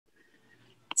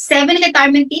7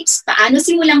 retirement tips, paano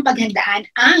simulang paghandaan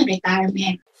ang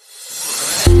retirement.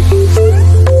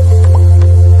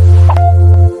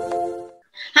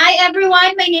 Hi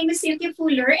everyone! My name is Cynthia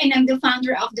and I'm the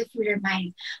founder of The Fuller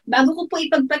Mind. Bago ko po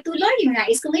ipagpatuloy yung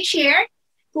nais kong i-share,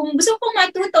 kung gusto kong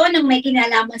matuto ng may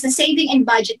kinalaman sa saving and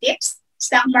budget tips,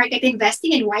 stock market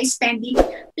investing, and wise spending,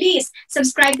 please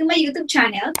subscribe to my YouTube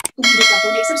channel kung hindi ka po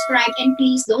na-subscribe, and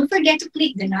please don't forget to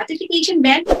click the notification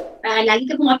bell para lagi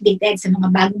ka pong updated sa mga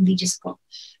bagong videos ko.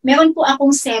 Meron po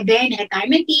akong 7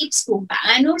 retirement tips kung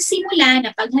paano simulan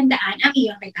na paghandaan ang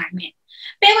iyong retirement.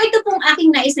 Pero ito pong aking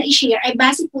nais na i-share ay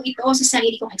base po ito sa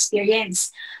sarili kong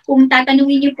experience. Kung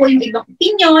tatanungin niyo po yung ibang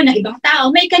opinion ng ibang tao,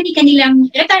 may kanilang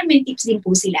retirement tips din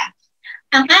po sila.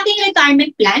 Ang aking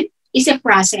retirement plan is a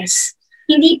process.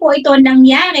 Hindi po ito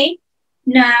nangyari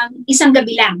ng isang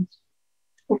gabi lang.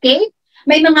 Okay?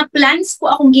 May mga plans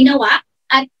po akong ginawa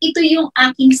at ito yung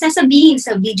aking sasabihin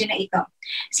sa video na ito.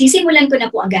 Sisimulan ko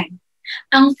na po agad.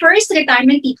 Ang first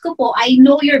retirement tip ko po ay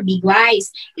know your big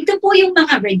whys. Ito po yung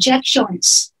mga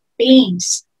rejections,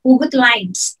 pains, hugot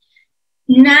lines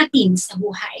natin sa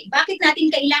buhay. Bakit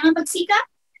natin kailangan magsikap?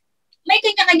 May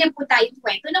kanya-kanya po tayong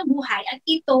kwento ng buhay at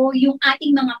ito yung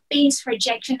ating mga pains,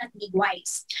 rejection at big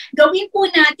whys. Gawin po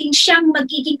natin siyang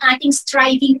magiging ating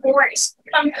striving force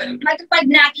upang matupad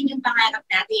natin yung pangarap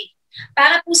natin.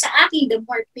 Para po sa akin, the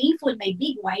more painful my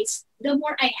big whys, the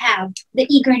more I have the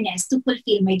eagerness to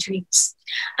fulfill my dreams.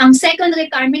 Ang second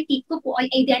retirement tip ko po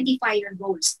ay identify your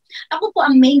goals. Ako po,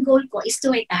 ang main goal ko is to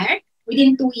retire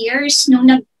within 2 years.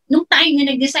 Nung time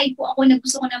na nag-decide po ako na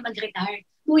gusto ko na mag-retire,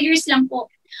 2 years lang po.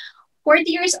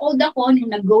 40 years old ako nung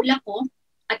nag-goal ako,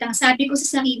 at ang sabi ko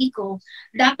sa sarili ko,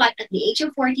 dapat at the age of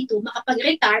 42,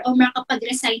 makapag-retire o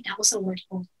makapag-resign ako sa work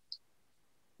ko.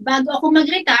 Bago ako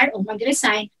mag-retire o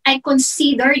mag-resign, I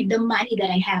considered the money that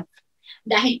I have.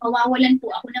 Dahil mawawalan po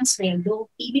ako ng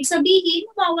sweldo. Ibig sabihin,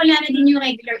 mawawala na din yung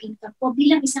regular income ko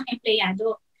bilang isang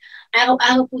empleyado.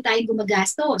 Araw-araw po tayo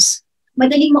gumagastos.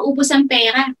 Madaling maubos ang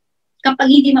pera kapag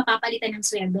hindi mapapalitan ng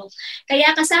sweldo.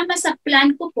 Kaya kasama sa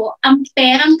plan ko po ang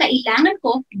perang kailangan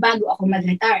ko bago ako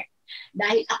mag-retire.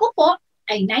 Dahil ako po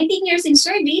ay 19 years in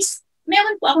service,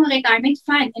 meron po akong retirement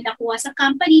fund na nakuha sa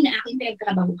company na aking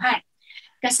pinagtrabahuhan.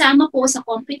 Kasama po sa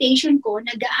computation ko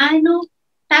na gaano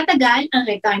tatagal ang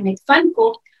retirement fund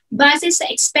ko base sa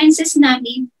expenses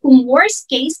namin kung worst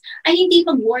case ay hindi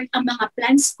mag-work ang mga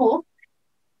plans ko.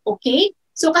 Okay?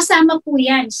 So kasama po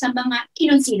yan sa mga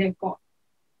kinonsider ko.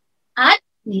 At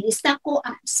nilista ko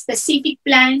ang specific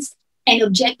plans and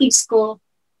objectives ko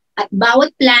at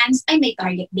bawat plans ay may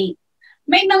target date.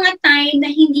 May mga time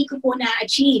na hindi ko po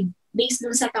na-achieve based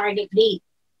dun sa target date.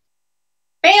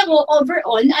 Pero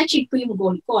overall, na-achieve ko yung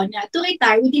goal ko na to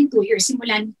retire within 2 years.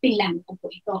 Simulan pinlan ko po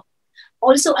ito.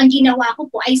 Also, ang ginawa ko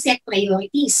po ay set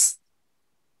priorities.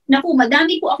 Naku,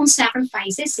 madami po akong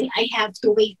sacrifices. I have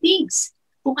to weigh things.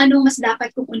 Kung ano mas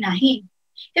dapat kong unahin.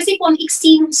 Kasi po ang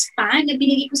iksi ng span na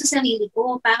binigay ko sa sarili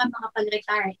ko para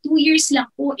makapag-retire. 2 years lang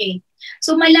po eh.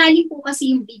 So malalim po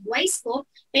kasi yung big whys ko.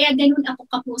 Kaya ganun ako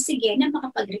kapusige na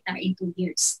makapag-retire in 2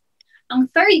 years. Ang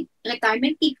third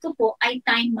retirement tip ko po ay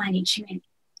time management.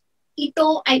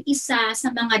 Ito ay isa sa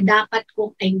mga dapat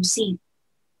kong ayusin.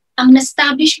 Ang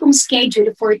na-establish kong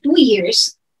schedule for 2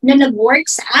 years na nag-work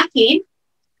sa akin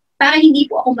para hindi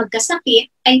po ako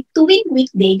magkasakit ay tuwing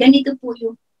weekday, ganito po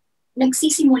yung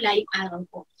nagsisimula yung araw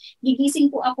ko.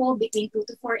 Gigising po ako between 2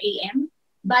 to 4 a.m.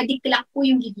 Body clock po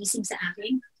yung gigising sa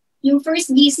akin. Yung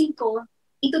first gising ko,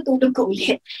 itutulog ko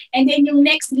ulit. And then yung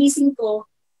next gising ko,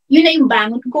 yun na yung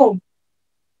bangon ko.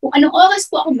 Kung anong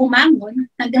oras po ako bumangon,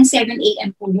 hanggang 7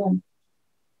 a.m. po yun.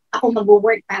 Ako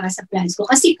mag-work para sa plans ko.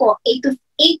 Kasi po, 8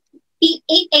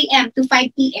 a.m. to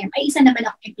 5 p.m. ay isa naman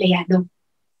ako empleyado.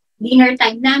 Dinner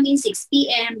time namin, 6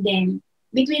 p.m. Then,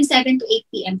 between 7 to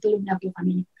 8 p.m. tulog na po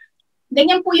kami.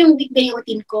 Ganyan po yung weekday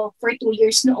routine ko for 2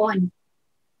 years noon.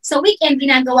 Sa weekend,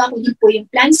 ginagawa ko din po yung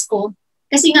plans ko.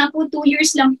 Kasi nga po, 2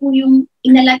 years lang po yung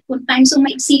inalat kong time. So,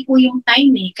 maiksi po yung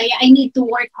time eh. Kaya I need to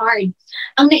work hard.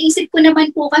 Ang naisip ko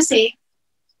naman po kasi,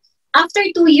 after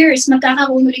 2 years,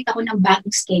 magkakaroon ulit ako ng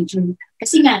bagong schedule.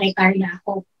 Kasi nga, retire na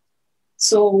ako.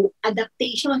 So,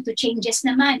 adaptation to changes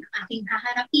naman ang aking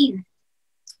haharapin.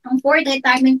 Ang fourth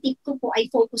retirement tip ko po ay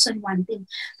focus on one thing.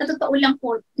 Sa totoo lang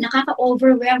po,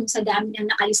 nakaka-overwhelm sa dami ng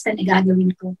nakalista na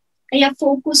gagawin ko. Kaya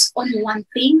focus on one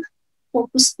thing.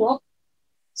 Focus po.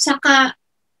 Saka,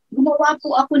 gumawa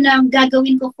po ako ng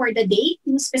gagawin ko for the day,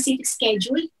 yung specific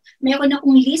schedule. Meron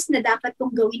akong list na dapat kong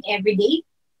gawin everyday.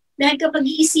 Dahil kapag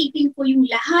iisipin ko yung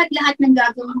lahat ng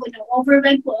gagawin ko,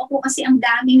 na-overwhelm po ako kasi ang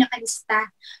daming nakalista.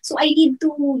 So I need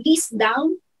to list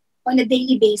down on a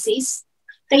daily basis.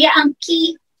 Kaya ang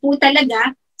key po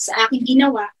talaga sa aking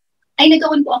ginawa, ay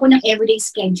nagkaroon po ako ng everyday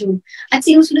schedule. At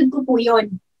sinusunod ko po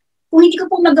yon. Kung hindi ko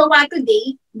po magawa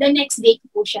today, the next day ko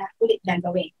po siya ulit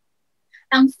gagawin.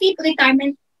 Ang fifth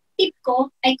retirement tip ko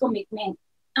ay commitment.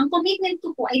 Ang commitment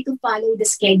ko po ay to follow the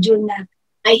schedule na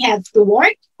I have to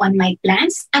work on my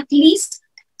plans at least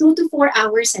 2 to 4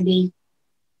 hours a day.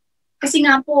 Kasi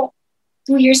nga po,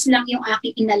 2 years lang yung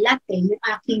aking inalat yung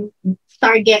aking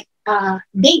target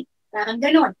date. Parang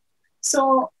ganon.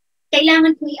 So,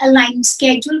 kailangan ko i-align yung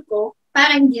schedule ko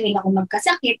para hindi rin ako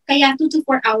magkasakit. Kaya 2 to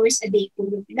 4 hours a day po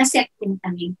yung naset kong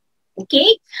time.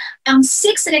 Okay? Ang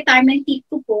sixth retirement tip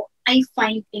ko po ay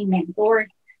find a mentor.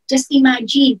 Just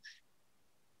imagine,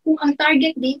 kung ang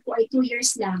target date ko ay 2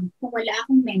 years lang, kung wala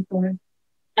akong mentor,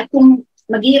 at kung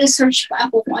mag-research pa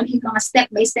ako kung ano yung mga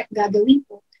step-by-step gagawin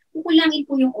ko, kukulangin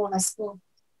po yung oras ko.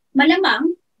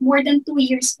 Malamang, more than 2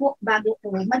 years po bago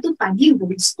ko matupad yung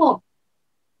goals ko.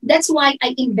 That's why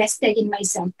I invested in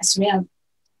myself as well.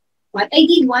 What I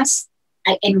did was,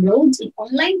 I enrolled in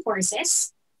online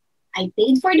courses, I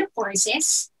paid for the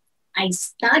courses, I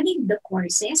studied the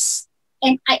courses,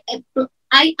 and I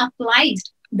applied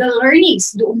the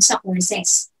learnings doon sa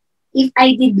courses. If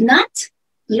I did not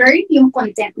learn yung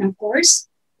content ng course,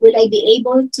 will I be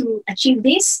able to achieve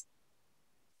this?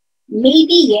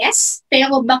 Maybe yes,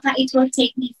 pero baka it will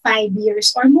take me 5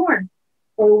 years or more.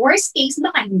 Or worst case,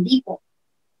 baka hindi po.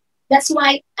 That's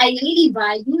why I really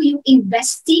value yung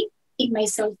investing in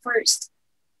myself first.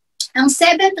 Ang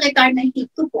seventh retirement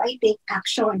tip ko po ay take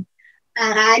action.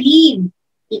 Aralin,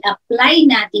 i-apply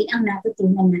natin ang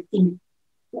natutunan natin.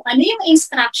 Kung ano yung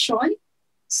instruction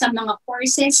sa mga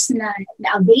courses na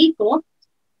na-avail ko,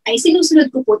 ay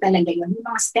sinusunod ko po talaga yun, yung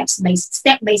mga step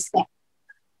by step.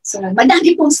 So,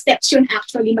 madami pong steps yun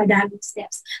actually, madaming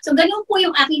steps. So, ganun po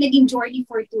yung aking naging journey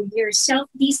for 2 years.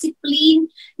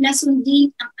 Self-discipline na sundin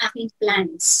ang aking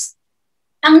plans.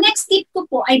 Ang next tip ko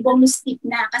po ay bonus tip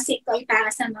na kasi ito ay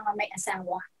para sa mga may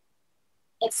asawa.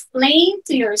 Explain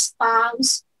to your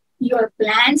spouse your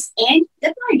plans and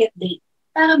the target date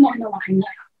para maunawaan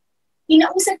niya.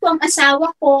 Kinausap ko ang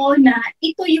asawa ko na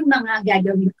ito yung mga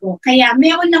gagawin ko. Kaya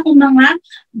meron akong mga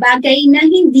bagay na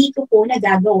hindi ko po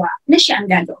nagagawa na siya ang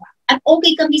gagawa. At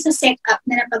okay kami sa setup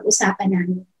na napag-usapan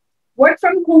namin. Work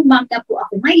from home mom na po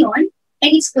ako ngayon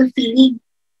and it's fulfilling.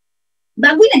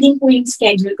 Bago na din po yung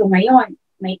schedule ko ngayon.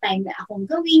 May time na akong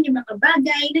gawin yung mga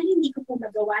bagay na hindi ko po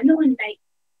magawa noon like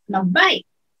mag-bike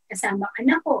kasama ang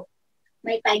anak ko.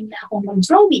 May time na ako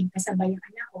mag-drawing kasabay ang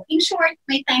anak ko. In short,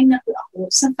 may time na po ako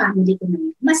sa family ko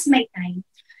naman. Mas may time.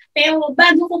 Pero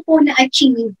bago ko po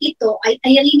na-achieve ito, I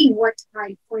really worked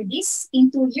hard for this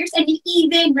in 2 years and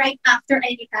even right after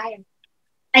I retired.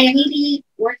 I really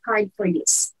worked hard for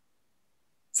this.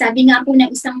 Sabi nga po ng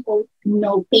isang quote,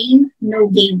 no pain, no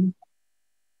gain.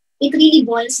 It really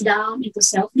boils down into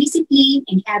self-discipline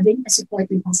and having a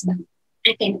supportive husband.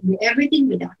 I cannot do everything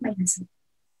without my husband.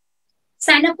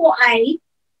 Sana po ay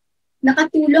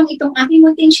nakatulong itong aking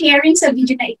munting sharing sa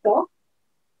video na ito.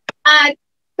 At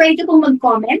pwede pong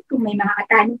mag-comment kung may mga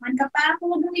katanungan ka pa. Kung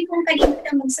huwag pong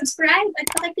kalimutan mag-subscribe at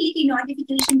pakiclick yung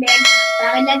notification bell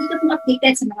para lagi ka pong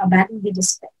updated sa mga bagong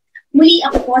videos. Muli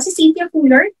ako po si Cynthia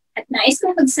Fuller at nais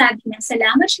kong magsabi ng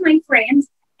salamat my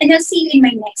friends and I'll see you in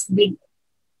my next video.